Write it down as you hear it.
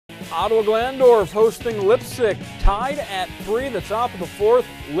Ottawa Glandorf hosting Leipsic, tied at 3, the top of the 4th.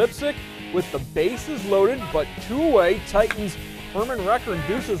 Leipsic with the bases loaded, but 2 away. Titans' Herman Recker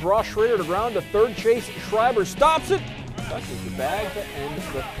induces Ross Schrader to ground to third. Chase Schreiber stops it, touches the bag to end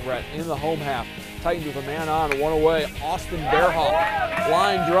the threat in the home half. Titans with a man on, 1 away. Austin Bearhoff,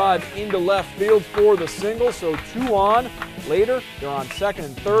 line drive into left field for the single, so 2 on. Later, they're on second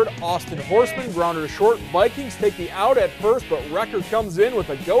and third. Austin Horseman, grounder to short. Vikings take the out at first, but Recker comes in with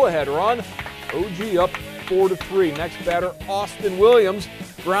a go-ahead run. OG up 4-3. Next batter, Austin Williams,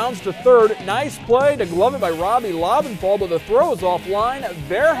 grounds to third. Nice play to glove it by Robbie Lobenthal, but the throw is offline.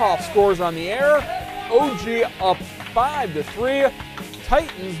 Bearhoff scores on the air. OG up 5-3.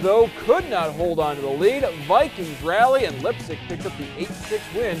 Titans, though, could not hold on to the lead. Vikings rally, and Leipsic picks up the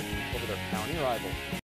 8-6 win over their county rival.